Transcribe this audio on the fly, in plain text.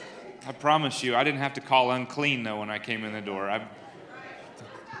I promise you, I didn't have to call unclean though when I came in the door.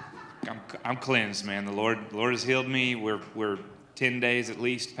 I'm cleansed, man. The Lord has healed me. We're 10 days at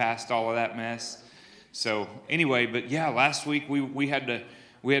least past all of that mess. So anyway, but yeah, last week we had to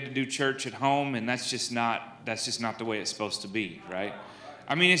do church at home, and that's just not the way it's supposed to be, right?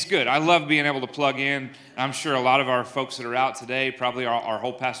 I mean, it's good. I love being able to plug in. I'm sure a lot of our folks that are out today, probably our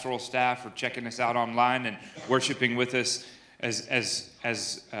whole pastoral staff, are checking us out online and worshiping with us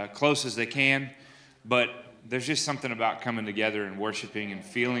as close as they can. But there's just something about coming together and worshiping and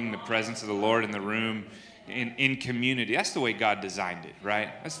feeling the presence of the Lord in the room, in community. That's the way God designed it,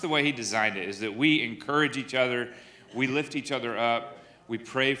 right? That's the way He designed it, is that we encourage each other, we lift each other up, we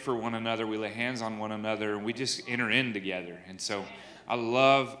pray for one another, we lay hands on one another, and we just enter in together. And so I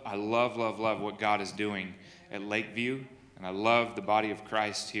love what God is doing at Lakeview, and I love the body of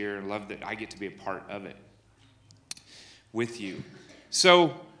Christ here, and love that I get to be a part of it with you.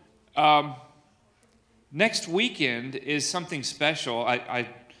 So next weekend is something special. I've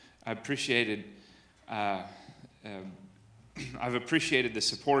appreciated the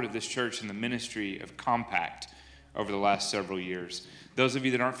support of this church and the ministry of Compact over the last several years. Those of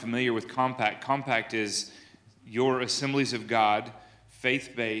you that aren't familiar with Compact is your Assemblies of God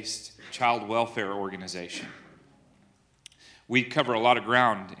faith-based child welfare organization. We cover a lot of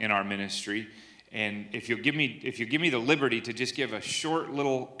ground in our ministry, and if you give me the liberty to just give a short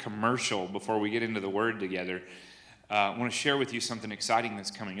little commercial before we get into the Word together, I want to share with you something exciting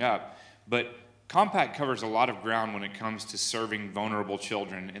that's coming up. But Compact covers a lot of ground when it comes to serving vulnerable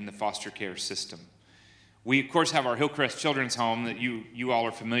children in the foster care system. We, of course, have our Hillcrest Children's Home that you all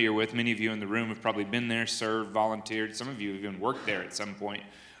are familiar with. Many of you in the room have probably been there, served, volunteered. Some of you have even worked there at some point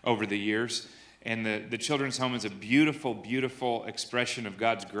over the years. And the Children's Home is a beautiful, beautiful expression of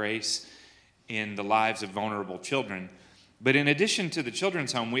God's grace in the lives of vulnerable children. But in addition to the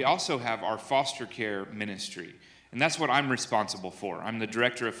Children's Home, we also have our foster care ministry. And that's what I'm responsible for. I'm the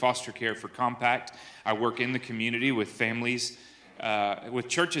director of foster care for Compact. I work in the community with families, with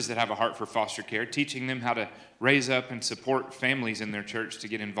churches that have a heart for foster care, teaching them how to raise up and support families in their church to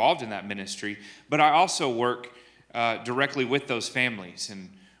get involved in that ministry. But I also work directly with those families, and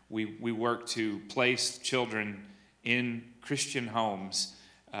we work to place children in Christian homes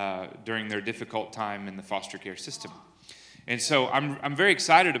during their difficult time in the foster care system. And so I'm very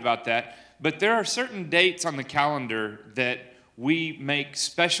excited about that. But there are certain dates on the calendar that we make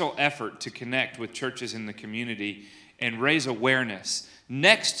special effort to connect with churches in the community and raise awareness.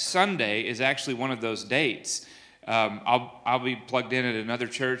 Next Sunday is actually one of those dates. I'll be plugged in at another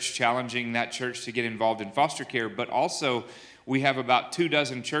church, challenging that church to get involved in foster care, but also we have about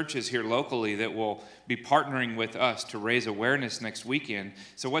 24 churches here locally that will be partnering with us to raise awareness next weekend.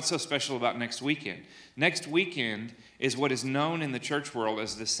 So what's so special about next weekend? Next weekend is what is known in the church world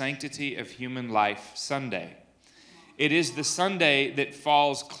as the Sanctity of Human Life Sunday. It is the Sunday that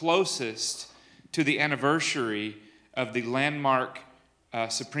falls closest to the anniversary of the landmark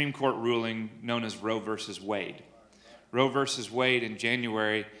Supreme Court ruling known as Roe versus Wade. Roe versus Wade in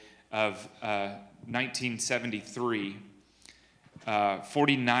January of 1973,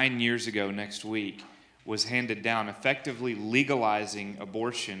 49 years ago next week, was handed down, effectively legalizing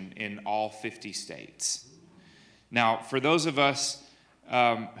abortion in all 50 states. Now, for those of us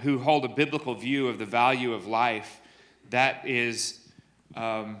who hold a biblical view of the value of life, that is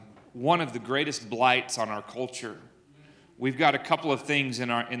one of the greatest blights on our culture. We've got a couple of things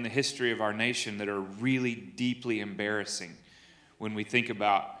in the history of our nation that are really deeply embarrassing when we think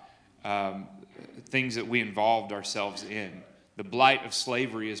about things that we involved ourselves in. The blight of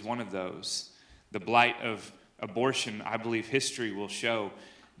slavery is one of those. The blight of abortion, I believe history will show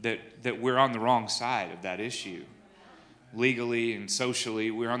that we're on the wrong side of that issue. Legally and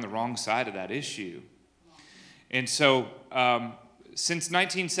socially, we're on the wrong side of that issue. And so, since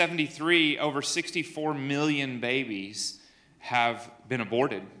 1973, over 64 million babies have been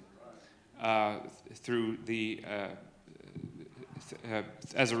aborted through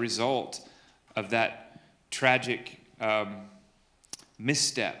as a result of that tragic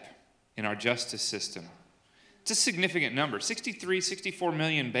misstep in our justice system. It's a significant number. 64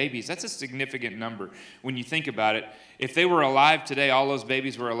 million babies, that's a significant number when you think about it. If they were alive today, all those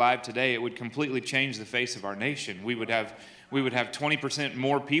babies were alive today, it would completely change the face of our nation. We would have 20%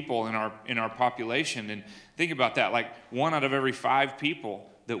 more people in our population. And think about that, like 1 out of every 5 people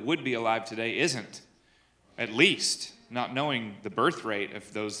that would be alive today isn't, at least, not knowing the birth rate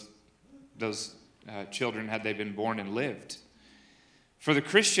of those children had they been born and lived. For the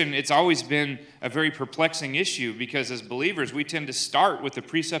Christian, it's always been a very perplexing issue because as believers, we tend to start with the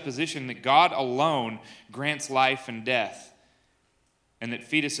presupposition that God alone grants life and death. and that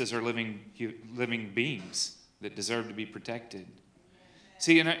fetuses are living beings that deserve to be protected.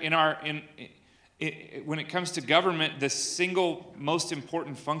 See, when it comes to government, the single most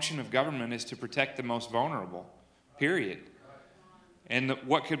important function of government is to protect the most vulnerable, period. And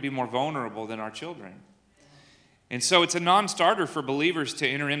what could be more vulnerable than our children? And so it's a non-starter for believers to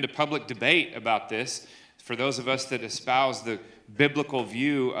enter into public debate about this. For those of us that espouse the biblical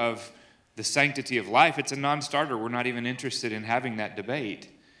view of the sanctity of life, it's a non-starter. We're not even interested in having that debate.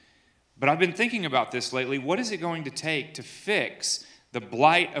 But I've been thinking about this lately. What is it going to take to fix the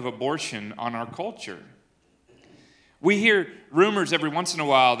blight of abortion on our culture? We hear rumors every once in a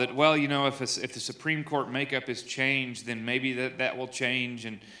while that, well, you know, if the Supreme Court makeup is changed, then maybe that will change.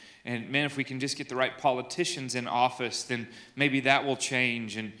 And man, if we can just get the right politicians in office, then maybe that will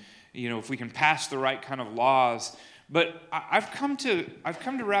change. And, you know, if we can pass the right kind of laws. But I've come to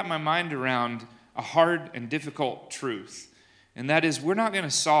wrap my mind around a hard and difficult truth. And that is, we're not going to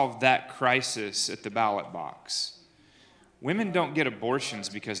solve that crisis at the ballot box. Women don't get abortions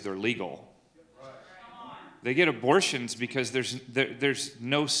because they're legal. They get abortions because there's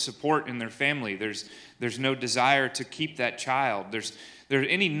no support in their family. There's no desire to keep that child. There are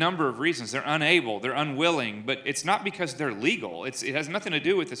any number of reasons. They're unable, they're unwilling, but it's not because they're legal. It has nothing to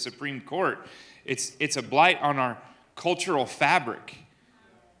do with the Supreme Court. It's a blight on our cultural fabric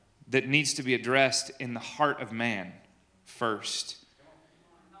that needs to be addressed in the heart of man first.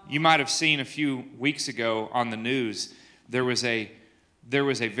 You might have seen a few weeks ago on the news, there was a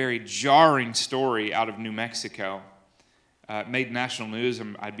very jarring story out of New Mexico. It made national news.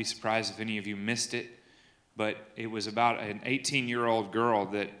 I'd be surprised if any of you missed it. But it was about an 18-year-old girl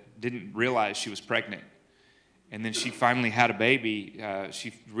that didn't realize she was pregnant. And then she finally had a baby.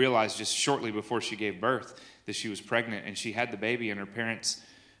 She realized just shortly before she gave birth that she was pregnant. And she had the baby in her parents'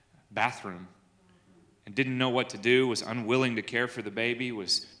 bathroom and didn't know what to do, was unwilling to care for the baby,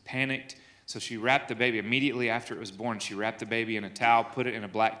 was panicked. So she wrapped the baby immediately after it was born. She wrapped the baby in a towel, put it in a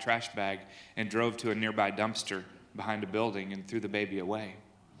black trash bag, and drove to a nearby dumpster behind a building and threw the baby away.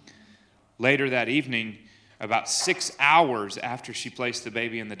 Later that evening, about 6 hours after she placed the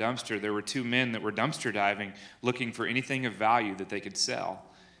baby in the dumpster, there were two men that were dumpster diving looking for anything of value that they could sell.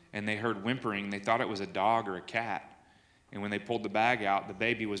 And they heard whimpering. They thought it was a dog or a cat. And when they pulled the bag out, the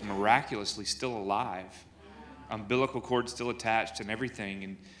baby was miraculously still alive. Umbilical cord still attached and everything.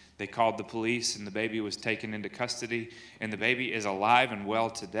 And they called the police, and the baby was taken into custody, and the baby is alive and well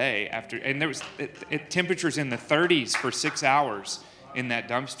today. And there was temperatures in the 30s for 6 hours in that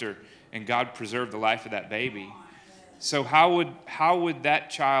dumpster, and God preserved the life of that baby. So how would that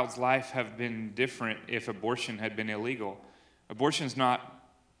child's life have been different if abortion had been illegal? Abortion's not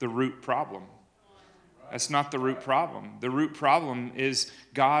the root problem. That's not the root problem. The root problem is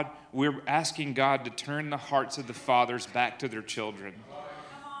God. We're asking God to turn the hearts of the fathers back to their children.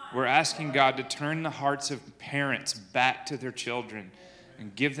 We're asking God to turn the hearts of parents back to their children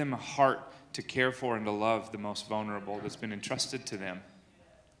and give them a heart to care for and to love the most vulnerable that's been entrusted to them.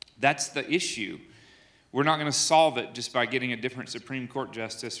 That's the issue. We're not going to solve it just by getting a different Supreme Court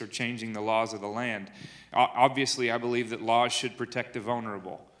justice or changing the laws of the land. Obviously, I believe that laws should protect the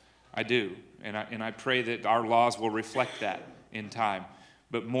vulnerable. I do. And I pray that our laws will reflect that in time.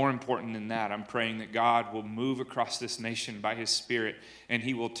 But more important than that, I'm praying that God will move across this nation by His Spirit, and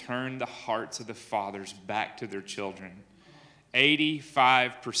He will turn the hearts of the fathers back to their children.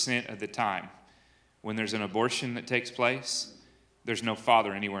 85% of the time, when there's an abortion that takes place, there's no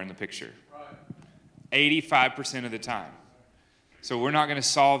father anywhere in the picture. 85% of the time. So we're not going to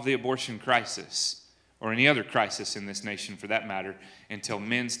solve the abortion crisis, or any other crisis in this nation for that matter, until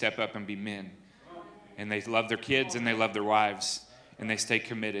men step up and be men. And they love their kids and they love their wives. And they stay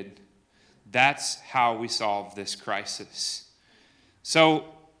committed. That's how we solve this crisis. So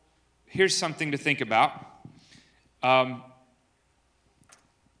here's something to think about.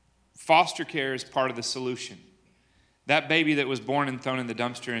 Foster care is part of the solution. That baby that was born and thrown in the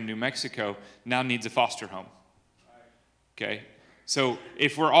dumpster in New Mexico now needs a foster home. Okay? So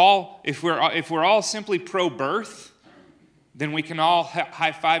if we're all simply pro-birth, then we can all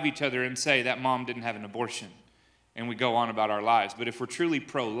high-five each other and say that mom didn't have an abortion. And we go on about our lives. But if we're truly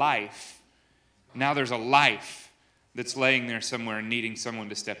pro-life, now there's a life that's laying there somewhere and needing someone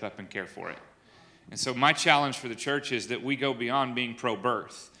to step up and care for it. And so my challenge for the church is that we go beyond being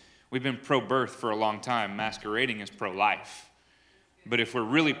pro-birth. We've been pro-birth for a long time, masquerading as pro-life. But if we're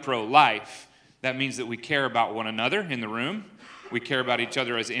really pro-life, that means that we care about one another in the room. We care about each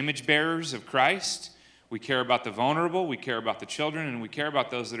other as image bearers of Christ. We care about the vulnerable, we care about the children, and we care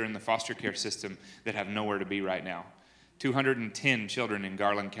about those that are in the foster care system that have nowhere to be right now. 210 children in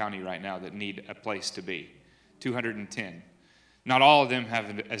Garland County right now that need a place to be. 210. Not all of them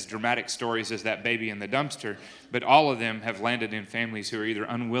have as dramatic stories as that baby in the dumpster, but all of them have landed in families who are either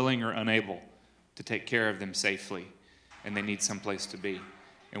unwilling or unable to take care of them safely, and they need someplace to be.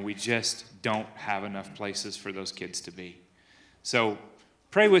 And we just don't have enough places for those kids to be. So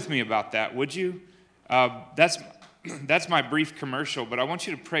pray with me about that, would you? That's my brief commercial, but I want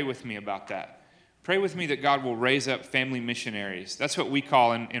you to pray with me about that. Pray with me that God will raise up family missionaries. That's what we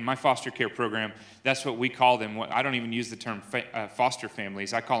call, in my foster care program, that's what we call them. I don't even use the term foster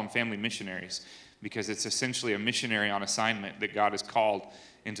families. I call them family missionaries because it's essentially a missionary on assignment that God has called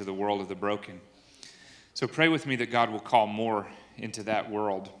into the world of the broken. So pray with me that God will call more into that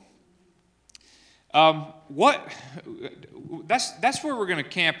world. That's where we're going to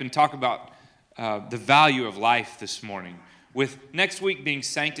camp and talk about the value of life this morning. With next week being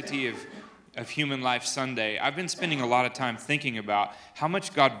Sanctity of Human Life Sunday, I've been spending a lot of time thinking about how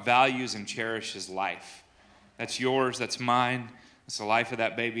much God values and cherishes life. That's yours, that's mine, that's the life of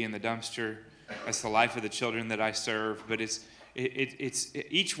that baby in the dumpster, that's the life of the children that I serve, but it's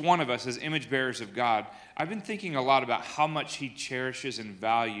each one of us as image bearers of God. I've been thinking a lot about how much He cherishes and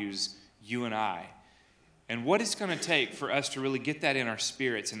values you and I, and what it's going to take for us to really get that in our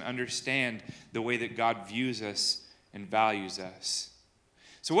spirits and understand the way that God views us and values us.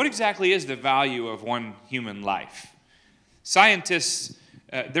 So what exactly is the value of one human life? Scientists,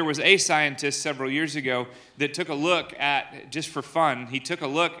 there was a scientist several years ago that took a look at, just for fun, he took a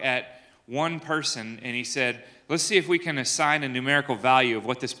look at one person and he said, let's see if we can assign a numerical value of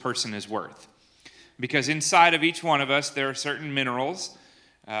what this person is worth. Because inside of each one of us, there are certain minerals.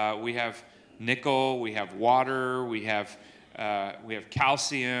 We have nickel, we have water, we have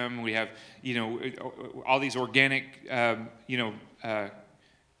calcium, we have, all these organic,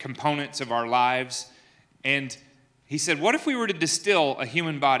 components of our lives. And he said, what if we were to distill a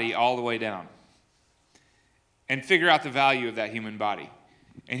human body all the way down and figure out the value of that human body?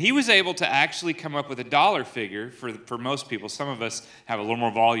 And he was able to actually come up with a dollar figure for most people. Some of us have a little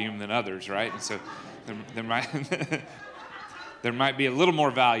more volume than others, right? And so there might be a little more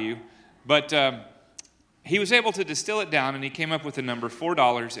value. But he was able to distill it down, and he came up with the number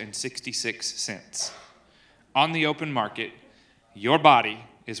 $4.66. On the open market, your body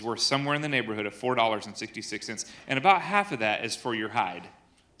is worth somewhere in the neighborhood of $4.66, and about half of that is for your hide.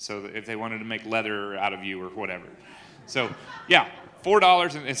 So if they wanted to make leather out of you or whatever. So, yeah,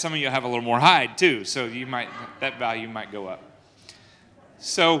 $4, and some of you have a little more hide too, so that value might go up.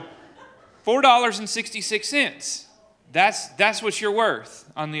 So $4.66, that's what you're worth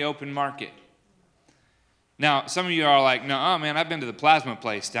on the open market. Now, some of you are like, no, man, I've been to the plasma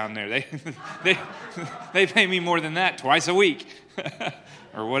place down there. They pay me more than that twice a week.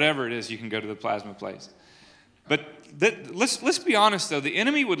 Or whatever it is, you can go to the plasma place. But let's be honest, though. The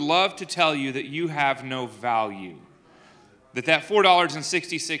enemy would love to tell you that you have no value. That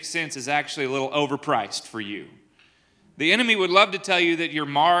 $4.66 is actually a little overpriced for you. The enemy would love to tell you that you're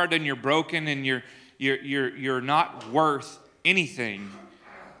marred and you're broken and you're not worth anything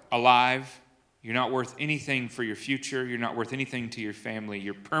alive. You're not worth anything for your future. You're not worth anything to your family.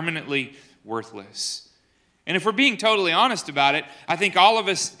 You're permanently worthless. And if we're being totally honest about it, I think all of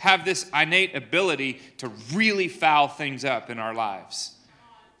us have this innate ability to really foul things up in our lives,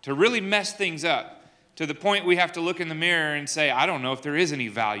 to really mess things up, to the point we have to look in the mirror and say, I don't know if there is any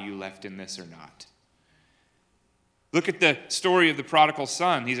value left in this or not. Look at the story of the prodigal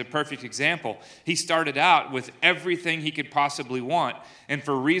son. He's a perfect example. He started out with everything he could possibly want, and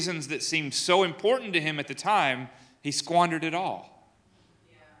for reasons that seemed so important to him at the time, he squandered it all.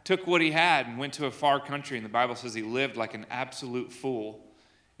 Took what he had and went to a far country, and the Bible says he lived like an absolute fool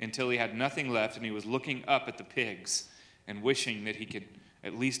until he had nothing left, and he was looking up at the pigs and wishing that he could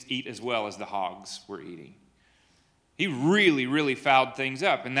at least eat as well as the hogs were eating. He really, really fouled things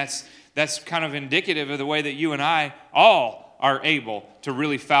up, and that's kind of indicative of the way that you and I all are able to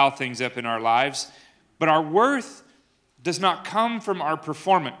really foul things up in our lives. But our worth does not come from our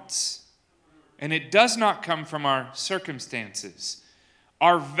performance, and it does not come from our circumstances.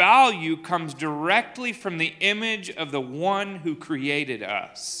 Our value comes directly from the image of the one who created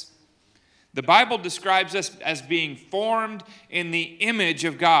us. The Bible describes us as being formed in the image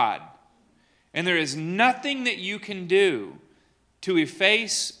of God. And there is nothing that you can do to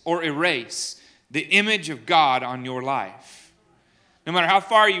efface or erase the image of God on your life. No matter how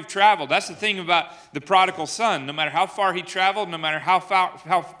far you've traveled, that's the thing about the prodigal son. No matter how far he traveled, no matter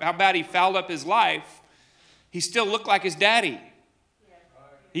how bad he fouled up his life, he still looked like his daddy.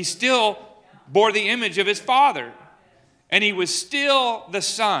 He still bore the image of his father. And he was still the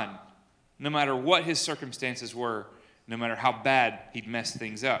son, no matter what his circumstances were, no matter how bad he'd messed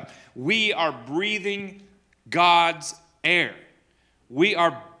things up. We are breathing God's air. We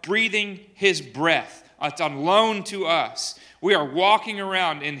are breathing His breath. It's on loan to us. We are walking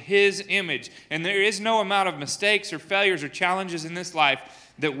around in His image. And there is no amount of mistakes or failures or challenges in this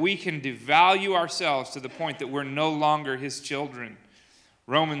life that we can devalue ourselves to the point that we're no longer His children.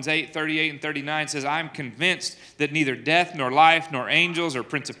 Romans 8:38 and 39 says, I'm convinced that neither death nor life nor angels or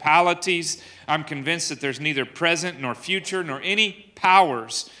principalities, I'm convinced that there's neither present nor future nor any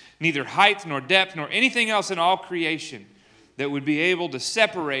powers, neither height nor depth nor anything else in all creation that would be able to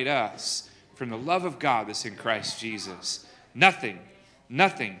separate us from the love of God that's in Christ Jesus. Nothing.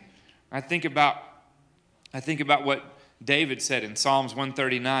 I think about what David said in Psalms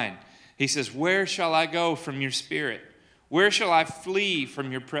 139. He says, where shall I go from your spirit? Where shall I flee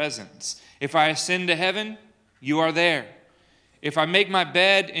from your presence? If I ascend to heaven, you are there. If I make my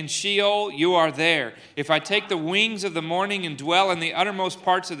bed in Sheol, you are there. If I take the wings of the morning and dwell in the uttermost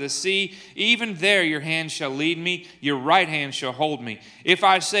parts of the sea, even there your hand shall lead me, your right hand shall hold me. If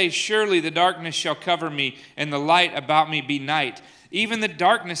I say, surely the darkness shall cover me, and the light about me be night, even the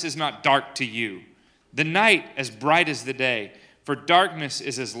darkness is not dark to you, the night as bright as the day. For darkness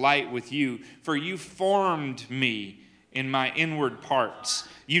is as light with you, for you formed me in my inward parts.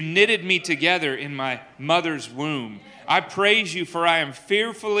 You knitted me together in my mother's womb. I praise you, for I am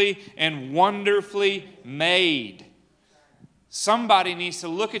fearfully and wonderfully made. Somebody needs to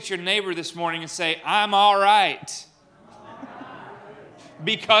look at your neighbor this morning and say, I'm all right.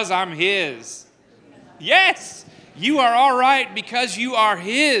 Because I'm His. Yes, you are all right because you are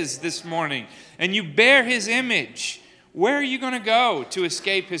His this morning. And you bear His image. Where are you going to go to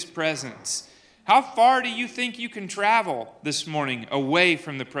escape His presence? How far do you think you can travel this morning away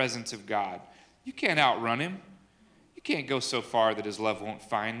from the presence of God? You can't outrun Him. You can't go so far that His love won't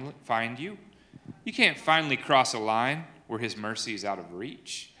find you. You can't finally cross a line where His mercy is out of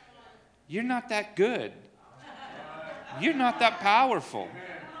reach. You're not that good. You're not that powerful.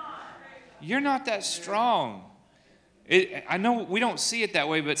 You're not that strong. I know we don't see it that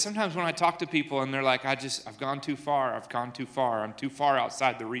way, but sometimes when I talk to people and they're like, I've gone too far, I'm too far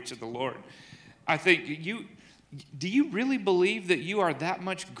outside the reach of the Lord. I think, do you really believe that you are that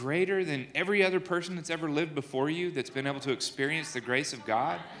much greater than every other person that's ever lived before you that's been able to experience the grace of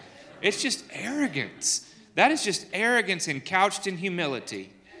God? It's just arrogance. That is just arrogance and couched in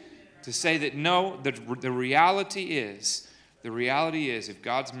humility to say that no, the reality is if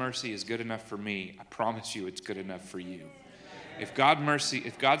God's mercy is good enough for me, I promise you it's good enough for you. If God's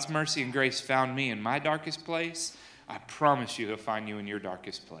mercy and grace found me in my darkest place, I promise you He'll find you in your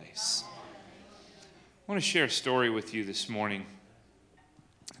darkest place. I want to share a story with you this morning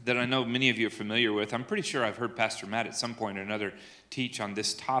that I know many of you are familiar with. I'm pretty sure I've heard Pastor Matt at some point or another teach on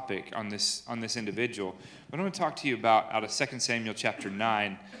this topic, on this individual. But I want to talk to you about, out of 2 Samuel chapter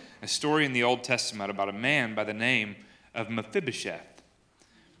 9, a story in the Old Testament about a man by the name of Mephibosheth.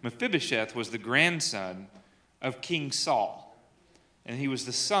 Mephibosheth was the grandson of King Saul, and he was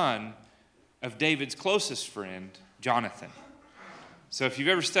the son of David's closest friend, Jonathan. So if you've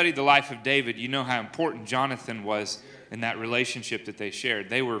ever studied the life of David, you know how important Jonathan was in that relationship that they shared.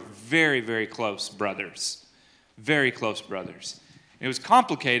 They were very, very close brothers. Very close brothers. It was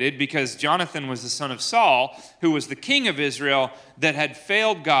complicated because Jonathan was the son of Saul, who was the king of Israel that had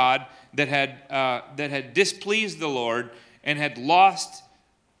failed God, that had displeased the Lord, and had lost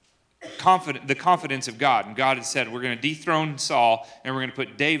the confidence of God. And God had said, we're going to dethrone Saul, and we're going to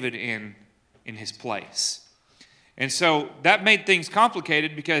put David in his place. And so that made things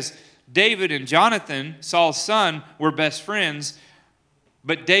complicated because David and Jonathan, Saul's son, were best friends,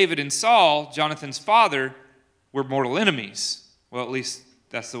 but David and Saul, Jonathan's father, were mortal enemies. Well, at least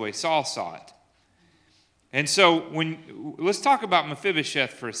that's the way Saul saw it. And so let's talk about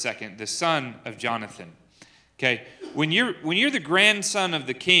Mephibosheth for a second, the son of Jonathan. Okay, when you're the grandson of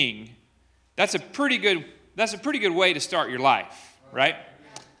the king, that's a pretty good way to start your life, right?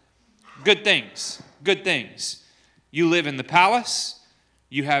 Good things. You live in the palace.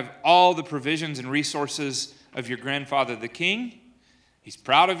 You have all the provisions and resources of your grandfather, the king. He's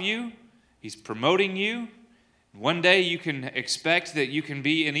proud of you. He's promoting you. One day you can expect that you can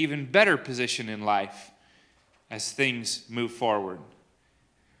be in an even better position in life as things move forward.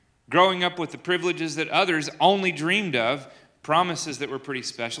 Growing up with the privileges that others only dreamed of, promises that were pretty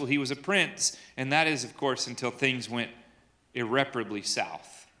special. He was a prince, and that is, of course, until things went irreparably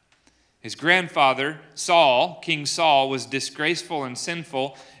south. His grandfather, Saul, King Saul, was disgraceful and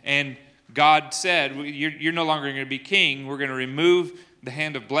sinful, and God said, you're no longer going to be king. We're going to remove the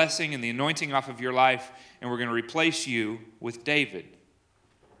hand of blessing and the anointing off of your life, and we're going to replace you with David.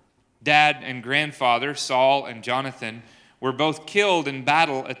 Dad and grandfather, Saul and Jonathan, were both killed in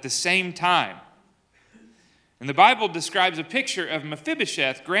battle at the same time. And the Bible describes a picture of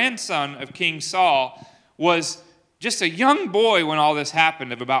Mephibosheth, grandson of King Saul, was just a young boy when all this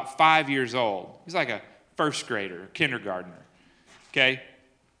happened, of about 5 years old. He's like a first grader, kindergartner. Okay?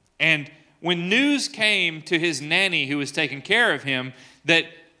 And when news came to his nanny who was taking care of him that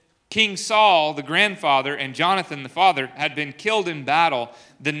King Saul, the grandfather, and Jonathan, the father, had been killed in battle,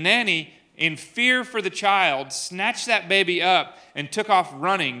 the nanny, in fear for the child, snatched that baby up and took off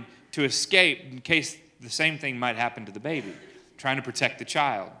running to escape in case the same thing might happen to the baby, trying to protect the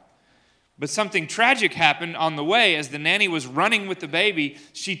child. But something tragic happened on the way. As the nanny was running with the baby,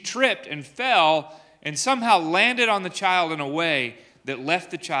 she tripped and fell and somehow landed on the child in a way that left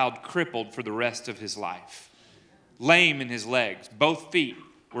the child crippled for the rest of his life. Lame in his legs. Both feet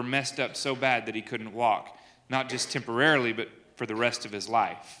were messed up so bad that he couldn't walk. Not just temporarily, but for the rest of his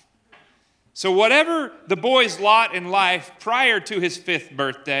life. So whatever the boy's lot in life prior to his 5th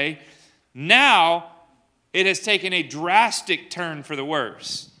birthday, now it has taken a drastic turn for the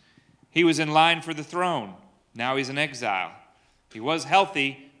worse. He was in line for the throne. Now he's in exile. He was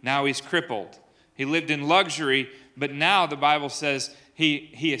healthy. Now he's crippled. He lived in luxury, but now the Bible says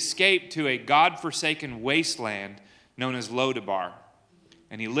he escaped to a God-forsaken wasteland known as Lodabar.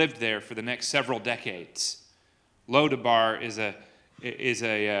 And he lived there for the next several decades. Lodabar is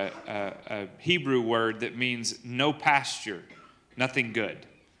a Hebrew word that means no pasture, nothing good.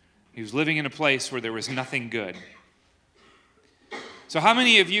 He was living in a place where there was nothing good. So how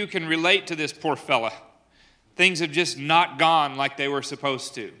many of you can relate to this poor fella? Things have just not gone like they were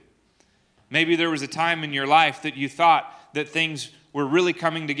supposed to. Maybe there was a time in your life that you thought that things were really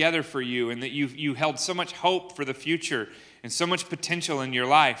coming together for you and that you held so much hope for the future and so much potential in your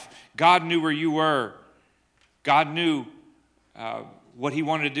life. God knew where you were. God knew what he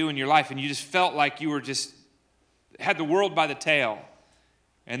wanted to do in your life, and you just felt like you were had the world by the tail.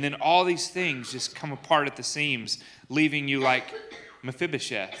 And then all these things just come apart at the seams, leaving you like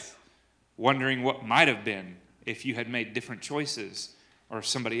Mephibosheth, wondering what might have been if you had made different choices or if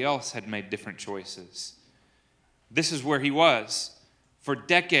somebody else had made different choices. This is where he was. For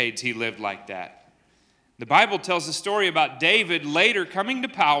decades he lived like that. The Bible tells the story about David later coming to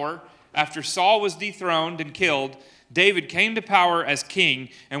power after Saul was dethroned and killed. David came to power as king,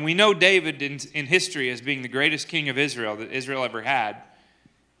 and we know David in history as being the greatest king of Israel that Israel ever had.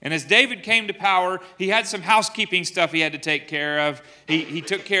 And as David came to power, he had some housekeeping stuff he had to take care of. He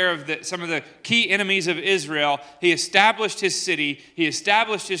took care of some of the key enemies of Israel. He established his city. He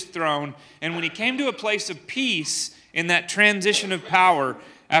established his throne. And when he came to a place of peace in that transition of power,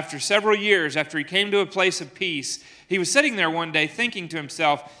 after several years, after he came to a place of peace, he was sitting there one day thinking to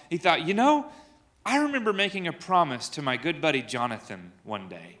himself, he thought, I remember making a promise to my good buddy Jonathan one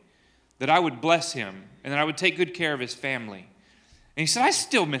day that I would bless him and that I would take good care of his family. And he said, I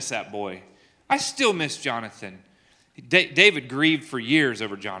still miss that boy. I still miss Jonathan. David grieved for years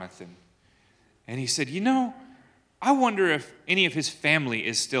over Jonathan. And he said, I wonder if any of his family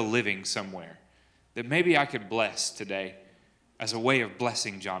is still living somewhere that maybe I could bless today as a way of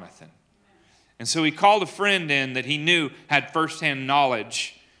blessing Jonathan. And so he called a friend in that he knew had firsthand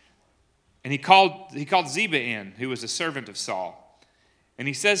knowledge. And he called Ziba in, who was a servant of Saul. And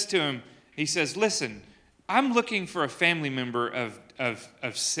he says to him, listen, I'm looking for a family member of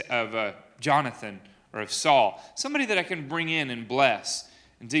Jonathan or of Saul, somebody that I can bring in and bless.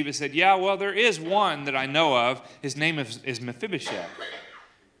 And Ziba said, yeah, well, there is one that I know of. His name is Mephibosheth.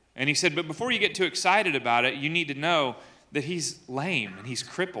 And he said, but before you get too excited about it, you need to know that he's lame and he's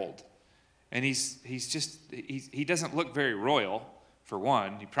crippled. And he doesn't look very royal, for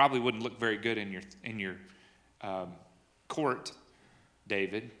one. He probably wouldn't look very good in your court,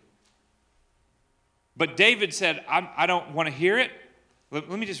 David. But David said, I don't want to hear it. Let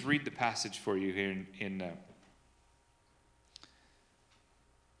me just read the passage for you here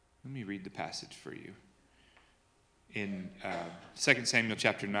let me read the passage for you in 2 Samuel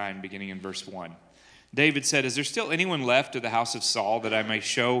chapter 9, beginning in verse 1. David said, is there still anyone left of the house of Saul that I may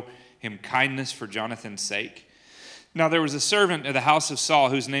show him kindness for Jonathan's sake? Now there was a servant of the house of Saul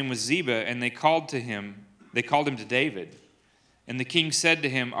whose name was Ziba, and they called him to David. And the king said to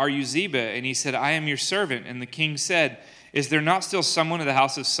him, are you Ziba? And he said, I am your servant. And the king said, is there not still someone of the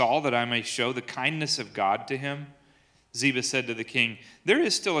house of Saul that I may show the kindness of God to him? Ziba said to the king, there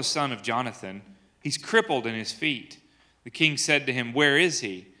is still a son of Jonathan. He's crippled in his feet. The king said to him, where is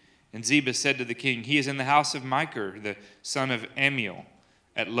he? And Ziba said to the king, he is in the house of Micah, the son of Amiel,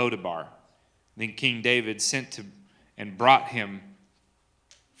 at Lodabar. Then King David sent to and brought him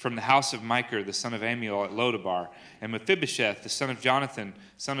from the house of Micah, the son of Amiel, at Lodabar. And Mephibosheth, the son of Jonathan,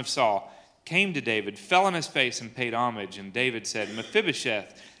 son of Saul, came to David, fell on his face, and paid homage. And David said,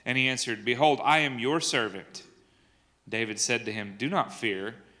 Mephibosheth. And he answered, behold, I am your servant. David said to him, "Do not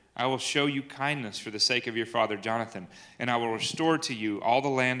fear. I will show you kindness for the sake of your father Jonathan, and I will restore to you all the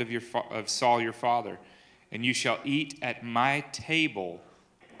land of Saul your father, and you shall eat at my table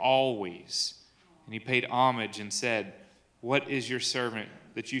always." And he paid homage and said, "What is your servant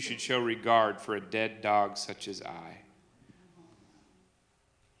that you should show regard for a dead dog such as I?"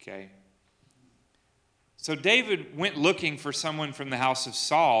 Okay. So David went looking for someone from the house of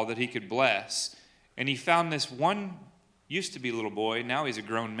Saul that he could bless, and he found this one, used to be a little boy, now he's a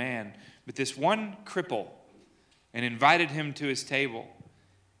grown man, but this one cripple, and invited him to his table.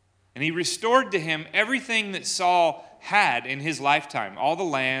 And he restored to him everything that Saul had in his lifetime, all the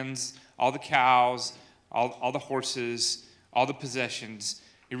lands, all the cows, all the horses, all the possessions.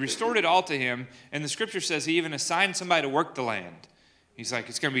 He restored it all to him, and the scripture says he even assigned somebody to work the land. He's like,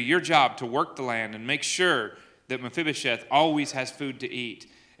 it's going to be your job to work the land and make sure that Mephibosheth always has food to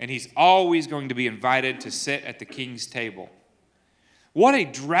eat. And he's always going to be invited to sit at the king's table. What a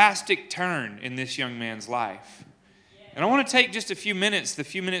drastic turn in this young man's life. And I want to take just a few minutes, the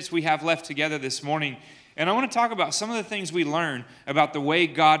few minutes we have left together this morning, and I want to talk about some of the things we learn about the way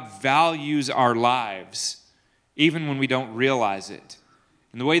God values our lives, even when we don't realize it.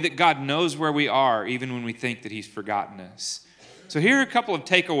 And the way that God knows where we are, even when we think that he's forgotten us. So here are a couple of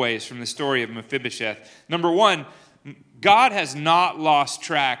takeaways from the story of Mephibosheth. Number one, God has not lost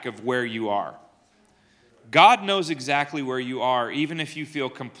track of where you are. God knows exactly where you are, even if you feel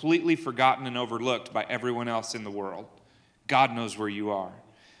completely forgotten and overlooked by everyone else in the world. God knows where you are.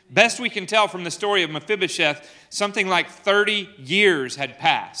 Best we can tell from the story of Mephibosheth, something like 30 years had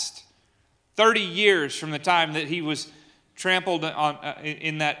passed. 30 years from the time that he was trampled on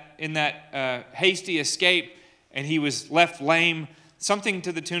in that hasty escape, and he was left lame. Something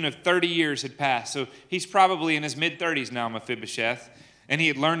to the tune of 30 years had passed. So he's probably in his mid-30s now, Mephibosheth, and he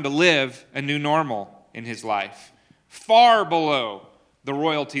had learned to live a new normal in his life, far below the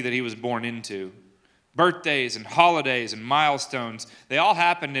royalty that he was born into. Birthdays and holidays and milestones, they all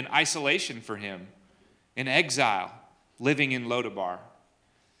happened in isolation for him, in exile, living in Lodabar.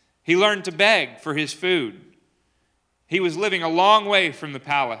 He learned to beg for his food. He was living a long way from the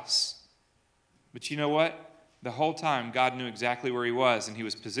palace. But you know what? The whole time, God knew exactly where he was, and he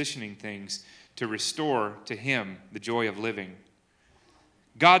was positioning things to restore to him the joy of living.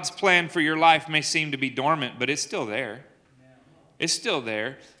 God's plan for your life may seem to be dormant, but it's still there. It's still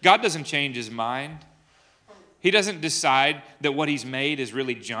there. God doesn't change his mind. He doesn't decide that what he's made is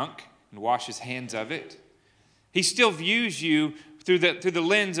really junk and wash his hands of it. He still views you through the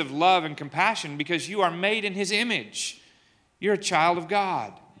lens of love and compassion because you are made in his image. You're a child of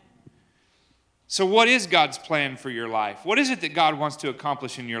God. So what is God's plan for your life? What is it that God wants to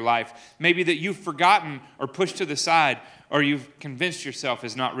accomplish in your life? Maybe that you've forgotten or pushed to the side, or you've convinced yourself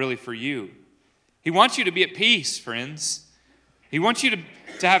is not really for you. He wants you to be at peace, friends. He wants you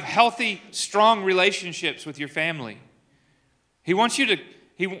to have healthy, strong relationships with your family. He wants you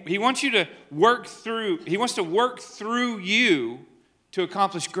to work through you to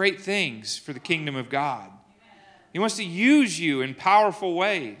accomplish great things for the kingdom of God. He wants to use you in powerful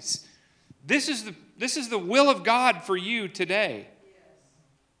ways. This is the will of God for you today.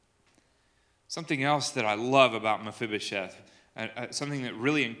 Something else that I love about Mephibosheth, something that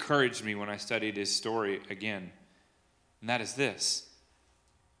really encouraged me when I studied his story again, and that is this.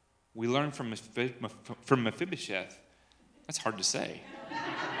 We learn from Mephibosheth. That's hard to say.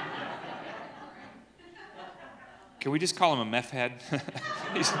 Can we just call him a meth head?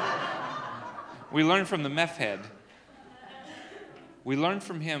 We learn from the meth head. We learn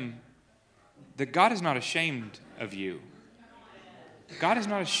from him that God is not ashamed of you. God is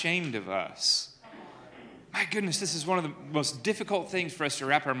not ashamed of us. My goodness, this is one of the most difficult things for us to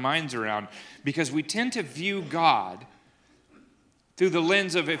wrap our minds around because we tend to view God through the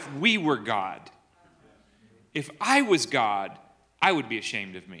lens of if we were God. If I was God, I would be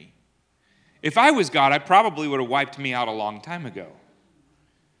ashamed of me. If I was God, I probably would have wiped me out a long time ago.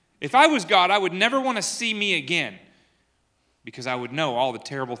 If I was God, I would never want to see me again because I would know all the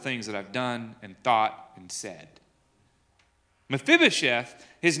terrible things that I've done and thought and said. Mephibosheth,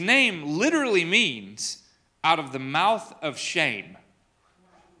 his name literally means out of the mouth of shame.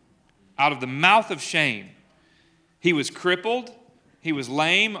 Out of the mouth of shame. He was crippled. He was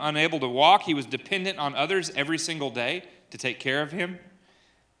lame, unable to walk. He was dependent on others every single day to take care of him.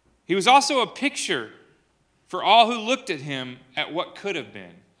 He was also a picture for all who looked at him at what could have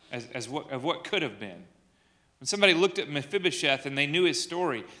been, of what could have been. When somebody looked at Mephibosheth and they knew his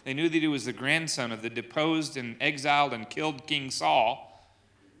story, they knew that he was the grandson of the deposed and exiled and killed King Saul,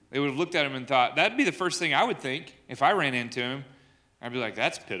 they would have looked at him and thought, that'd be the first thing I would think if I ran into him. I'd be like,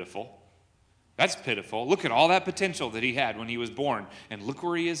 that's pitiful. That's pitiful. Look at all that potential that he had when he was born, and look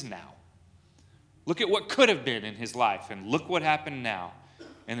where he is now. Look at what could have been in his life, and look what happened now.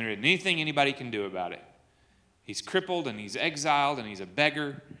 And there isn't anything anybody can do about it. He's crippled, and he's exiled, and he's a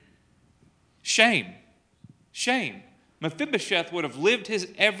beggar. Shame. Shame. Mephibosheth would have lived his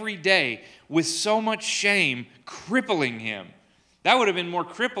every day with so much shame crippling him. That would have been more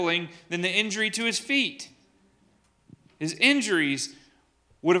crippling than the injury to his feet. His injuries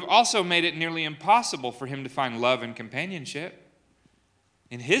would have also made it nearly impossible for him to find love and companionship.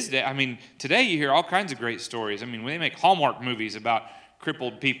 In his day, today you hear all kinds of great stories. When they make Hallmark movies about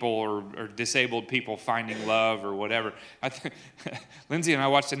crippled people or disabled people finding love or whatever. Lindsay and I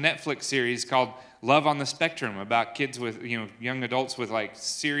watched a Netflix series called Love on the Spectrum about kids with, young adults with like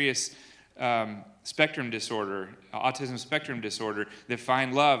serious spectrum disorder, autism spectrum disorder that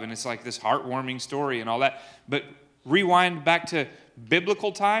find love. And it's like this heartwarming story and all that. But rewind back to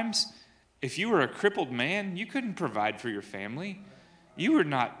biblical times. If you were a crippled man, you couldn't provide for your family. You were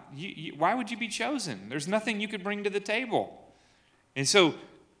not, why would you be chosen? There's nothing you could bring to the table. And so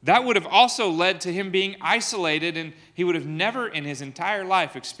that would have also led to him being isolated, and he would have never in his entire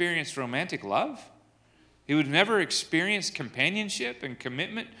life experienced romantic love. He would have never experienced companionship and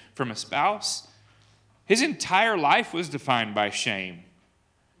commitment from a spouse. His entire life was defined by shame.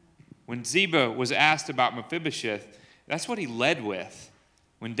 When Ziba was asked about Mephibosheth, that's what he led with.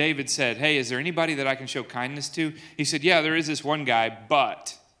 When David said, hey, is there anybody that I can show kindness to? He said, yeah, there is this one guy,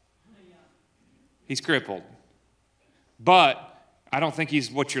 but he's crippled. But I don't think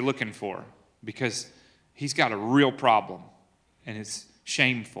he's what you're looking for, because he's got a real problem, and it's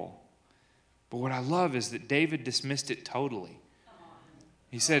shameful. But what I love is that David dismissed it totally.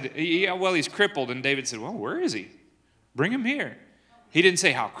 He said, yeah, well, he's crippled. And David said, well, where is he? Bring him here. He didn't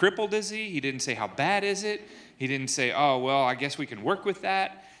say, how crippled is he? He didn't say, how bad is it? He didn't say, oh, well, I guess we can work with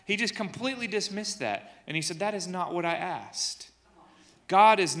that. He just completely dismissed that. And he said, that is not what I asked.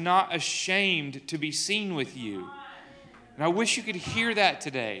 God is not ashamed to be seen with you. And I wish you could hear that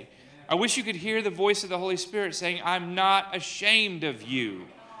today. I wish you could hear the voice of the Holy Spirit saying, I'm not ashamed of you.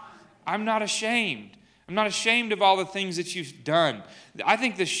 I'm not ashamed. I'm not ashamed of all the things that you've done. I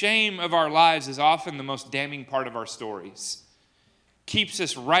think the shame of our lives is often the most damning part of our stories. Keeps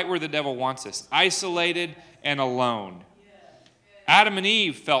us right where the devil wants us, isolated and alone. Adam and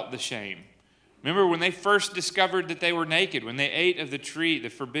Eve felt the shame. Remember when they first discovered that they were naked, when they ate of the tree, the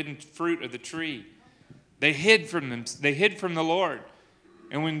forbidden fruit of the tree, they hid from them. They hid from the Lord.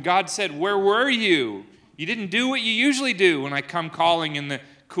 And when God said, where were you? You didn't do what you usually do when I come calling in the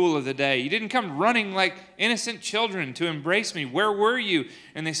cool of the day. You didn't come running like innocent children to embrace me. Where were you?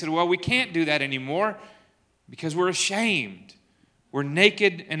 And they said, well, we can't do that anymore because we're ashamed. We're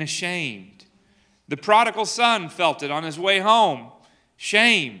naked and ashamed. The prodigal son felt it on his way home.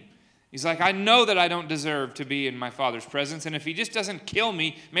 Shame. He's like, I know that I don't deserve to be in my father's presence, and if he just doesn't kill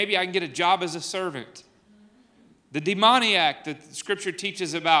me, maybe I can get a job as a servant. The demoniac that the Scripture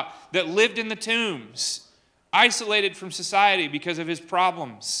teaches about that lived in the tombs, isolated from society because of his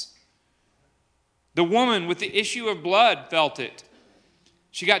problems. The woman with the issue of blood felt it.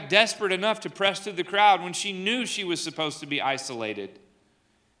 She got desperate enough to press through the crowd when she knew she was supposed to be isolated.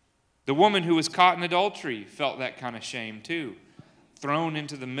 The woman who was caught in adultery felt that kind of shame too, thrown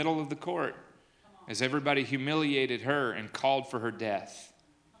into the middle of the court as everybody humiliated her and called for her death.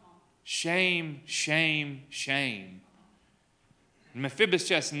 Shame, shame, shame.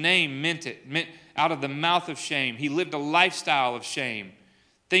 Mephibosheth's name meant out of the mouth of shame. He lived a lifestyle of shame,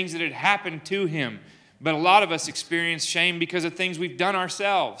 things that had happened to him. But a lot of us experience shame because of things we've done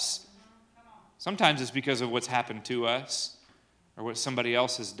ourselves. Sometimes it's because of what's happened to us or what somebody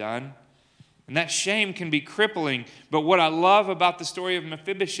else has done. And that shame can be crippling. But what I love about the story of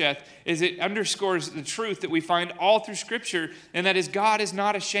Mephibosheth is it underscores the truth that we find all through Scripture, and that is God is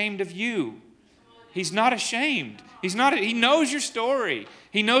not ashamed of you. He's not ashamed. He knows your story.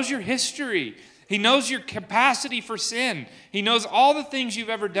 He knows your history. He knows your capacity for sin. He knows all the things you've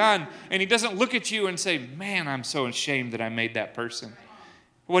ever done. And he doesn't look at you and say, man, I'm so ashamed that I made that person.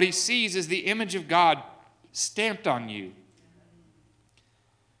 What he sees is the image of God stamped on you.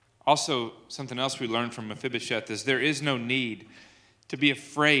 Also, something else we learn from Mephibosheth is there is no need to be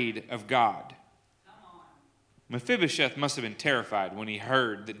afraid of God. Mephibosheth must have been terrified when he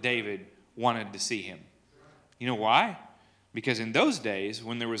heard that David wanted to see him. You know why? Because in those days,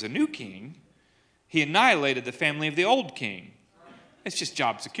 when there was a new king, he annihilated the family of the old king. It's just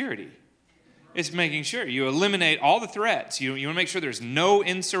job security. It's making sure you eliminate all the threats. You want to make sure there's no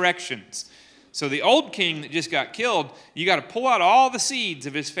insurrections. So the old king that just got killed, you got to pull out all the seeds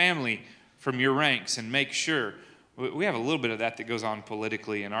of his family from your ranks and make sure We have a little bit of that goes on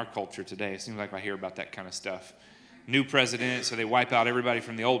politically in our culture today. It seems like I hear about that kind of stuff. New president, so they wipe out everybody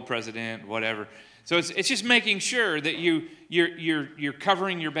from the old president, whatever. So it's just making sure that you're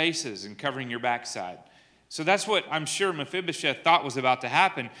covering your bases and covering your backside. So that's what I'm sure Mephibosheth thought was about to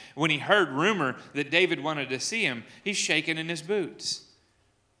happen. When he heard rumor that David wanted to see him, he's shaking in his boots.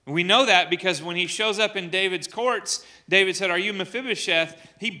 We know that because when he shows up in David's courts, David said, "Are you Mephibosheth?"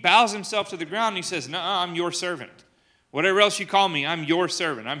 He bows himself to the ground and he says, "No, I'm your servant. Whatever else you call me, I'm your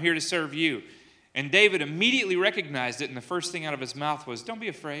servant. I'm here to serve you." And David immediately recognized it, and the first thing out of his mouth was, "Don't be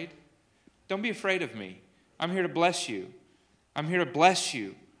afraid. Don't be afraid of me. I'm here to bless you. I'm here to bless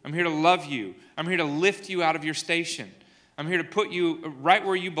you. I'm here to love you. I'm here to lift you out of your station. I'm here to put you right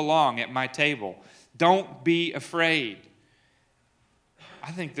where you belong at my table. Don't be afraid."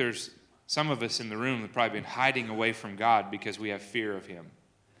 I think there's some of us in the room that have probably been hiding away from God because we have fear of him.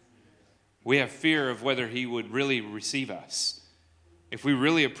 We have fear of whether he would really receive us. If we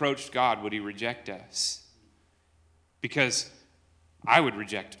really approached God, would he reject us? Because I would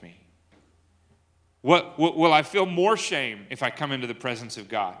reject me. Will I feel more shame if I come into the presence of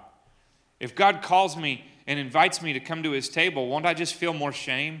God? If God calls me and invites me to come to his table, won't I just feel more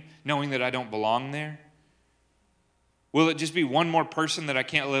shame knowing that I don't belong there? Will it just be one more person that I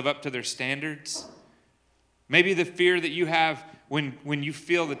can't live up to their standards? Maybe the fear that you have when you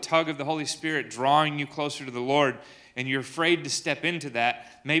feel the tug of the Holy Spirit drawing you closer to the Lord and you're afraid to step into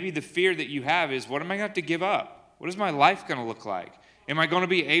that, maybe the fear that you have is, what am I going to have to give up? What is my life going to look like? Am I going to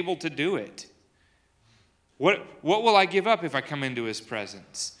be able to do it? What will I give up if I come into his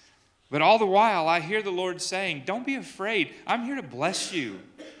presence? But all the while, I hear the Lord saying, don't be afraid. I'm here to bless you.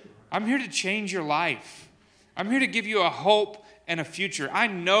 I'm here to change your life. I'm here to give you a hope and a future. I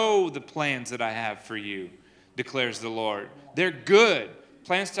know the plans that I have for you, declares the Lord. They're good.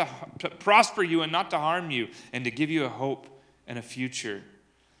 Plans to prosper you and not to harm you, and to give you a hope and a future.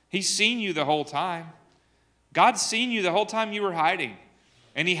 He's seen you the whole time. God's seen you the whole time you were hiding.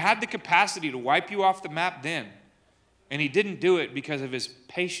 And he had the capacity to wipe you off the map then. And he didn't do it because of his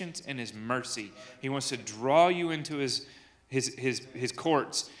patience and his mercy. He wants to draw you into his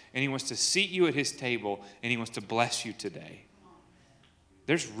courts, and he wants to seat you at his table, and he wants to bless you today.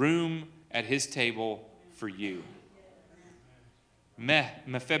 There's room at his table for you.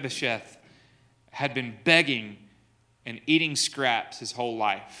 Mephibosheth had been begging and eating scraps his whole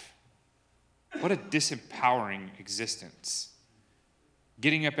life. What a disempowering existence.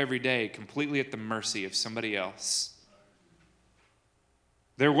 Getting up every day completely at the mercy of somebody else.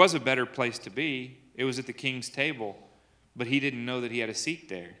 There was a better place to be. It was at the king's table, but he didn't know that he had a seat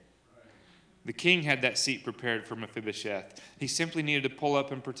there. The king had that seat prepared for Mephibosheth. He simply needed to pull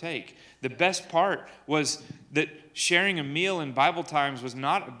up and partake. The best part was that sharing a meal in Bible times was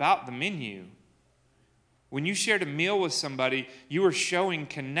not about the menu. When you shared a meal with somebody, you were showing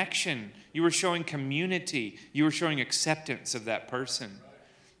connection. You were showing community. You were showing acceptance of that person.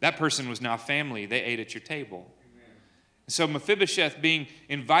 That person was now family. They ate at your table. So Mephibosheth being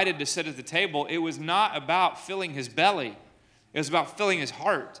invited to sit at the table, it was not about filling his belly. It was about filling his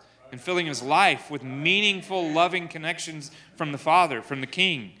heart and filling his life with meaningful, loving connections from the Father, from the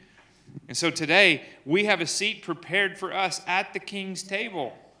King. And so today, we have a seat prepared for us at the King's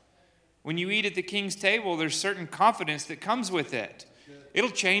table. When you eat at the King's table, there's certain confidence that comes with it.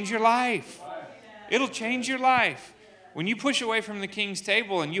 It'll change your life. It'll change your life. When you push away from the King's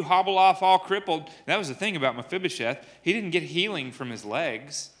table and you hobble off all crippled, that was the thing about Mephibosheth. He didn't get healing from his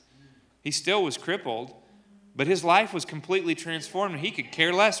legs. He still was crippled. But his life was completely transformed, and he could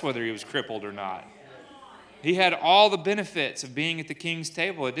care less whether he was crippled or not. He had all the benefits of being at the King's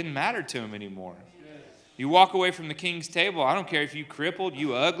table. It didn't matter to him anymore. You walk away from the King's table, I don't care if you crippled,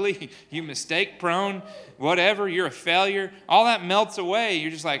 you ugly, you mistake prone, whatever, you're a failure. All that melts away. You're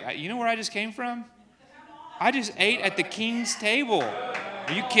just like, you know where I just came from? I just ate at the King's table.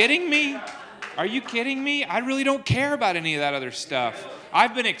 Are you kidding me? Are you kidding me? I really don't care about any of that other stuff.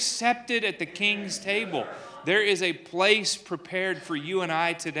 I've been accepted at the King's table. There is a place prepared for you and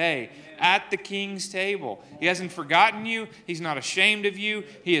I today at the King's table. He hasn't forgotten you. He's not ashamed of you.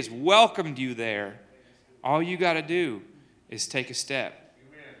 He has welcomed you there. All you got to do is take a step.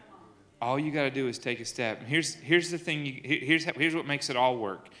 All you got to do is take a step. And here's the thing. Here's what makes it all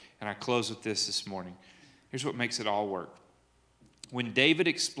work. And I close with this morning. Here's what makes it all work. When David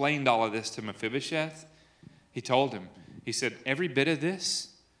explained all of this to Mephibosheth, he told him, he said, every bit of this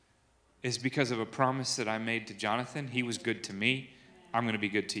is because of a promise that I made to Jonathan. He was good to me. I'm going to be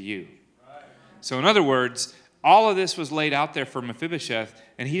good to you. So in other words, all of this was laid out there for Mephibosheth,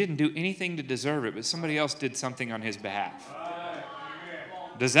 and he didn't do anything to deserve it, but somebody else did something on his behalf.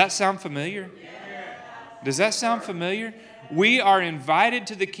 Does that sound familiar? Does that sound familiar? We are invited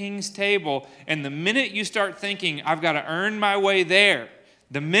to the King's table, and the minute you start thinking, I've got to earn my way there,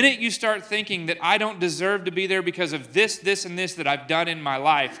 the minute you start thinking that I don't deserve to be there because of this, this, and this that I've done in my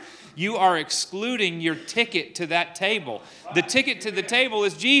life, you are excluding your ticket to that table. The ticket to the table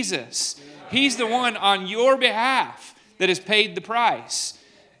is Jesus. He's the one on your behalf that has paid the price.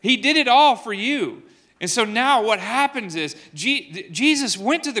 He did it all for you. And so now what happens is Jesus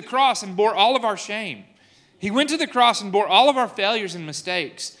went to the cross and bore all of our shame. He went to the cross and bore all of our failures and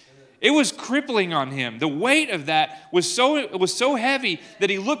mistakes. It was crippling on him. The weight of that was so heavy that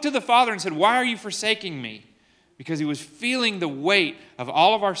he looked to the Father and said, "Why are you forsaking me?" Because he was feeling the weight of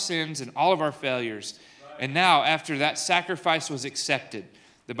all of our sins and all of our failures. And now, after that sacrifice was accepted,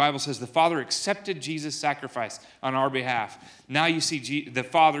 the Bible says the Father accepted Jesus' sacrifice on our behalf. Now you see the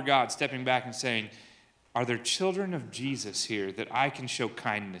Father God stepping back and saying, are there children of Jesus here that I can show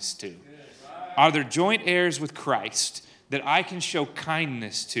kindness to? Are there joint heirs with Christ that I can show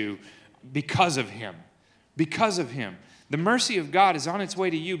kindness to because of him? Because of him. The mercy of God is on its way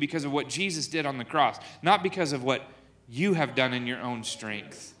to you because of what Jesus did on the cross, not because of what you have done in your own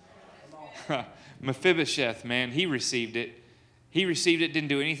strength. Mephibosheth, man, he received it. He received it, didn't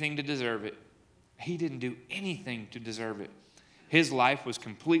do anything to deserve it. He didn't do anything to deserve it. His life was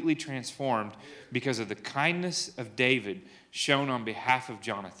completely transformed because of the kindness of David shown on behalf of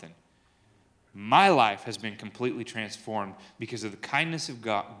Jonathan. My life has been completely transformed because of the kindness of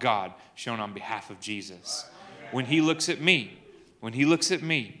God shown on behalf of Jesus. When he looks at me,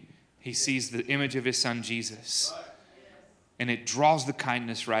 he sees the image of his son Jesus. And it draws the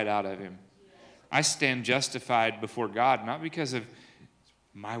kindness right out of him. I stand justified before God, not because of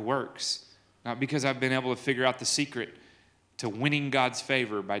my works, not because I've been able to figure out the secret to winning God's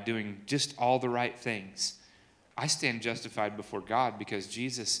favor by doing just all the right things. I stand justified before God because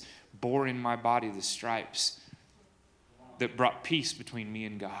Jesus bore in my body the stripes that brought peace between me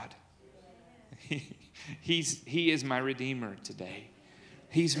and God. He is my Redeemer today.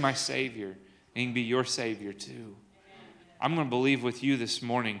 He's my Savior, and he can be your Savior too. I'm going to believe with you this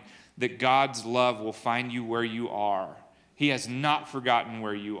morning that God's love will find you where you are. He has not forgotten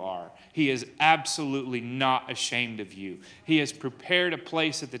where you are. He is absolutely not ashamed of you. He has prepared a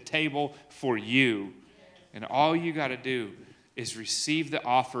place at the table for you. And all you got to do is receive the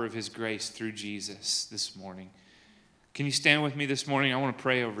offer of his grace through Jesus this morning. Can you stand with me this morning? I want to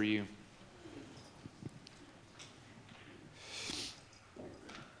pray over you.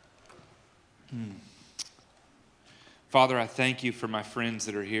 Father, I thank you for my friends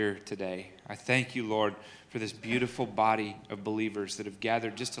that are here today. I thank you, Lord, for this beautiful body of believers that have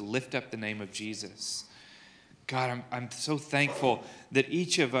gathered just to lift up the name of Jesus. God, I'm so thankful that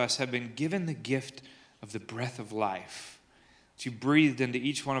each of us have been given the gift of the breath of life. That you breathed into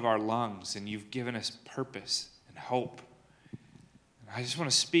each one of our lungs and you've given us purpose and hope. And I just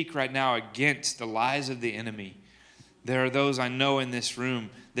want to speak right now against the lies of the enemy. There are those I know in this room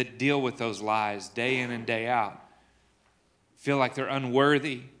that deal with those lies day in and day out. Feel like they're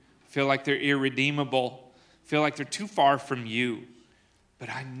unworthy, feel like they're irredeemable, feel like they're too far from you. But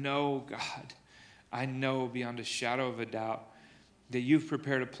I know, God, I know beyond a shadow of a doubt that you've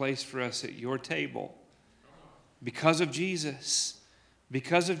prepared a place for us at your table. Because of Jesus,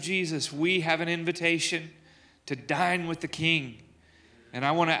 we have an invitation to dine with the King. And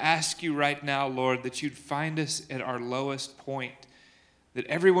I want to ask you right now, Lord, that you'd find us at our lowest point, that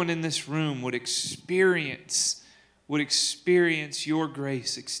everyone in this room would experience your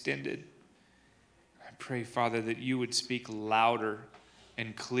grace extended. I pray, Father, that you would speak louder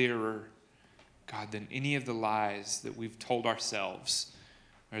and clearer, God, than any of the lies that we've told ourselves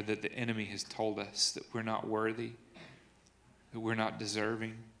or that the enemy has told us, that we're not worthy, that we're not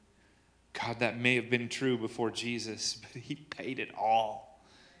deserving. God, that may have been true before Jesus, but he paid it all.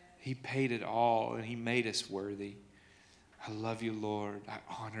 He paid it all, and he made us worthy. I love you, Lord. I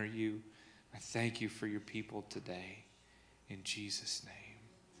honor you. I thank you for your people today. In Jesus'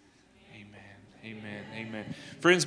 name, amen, amen, amen. Friends,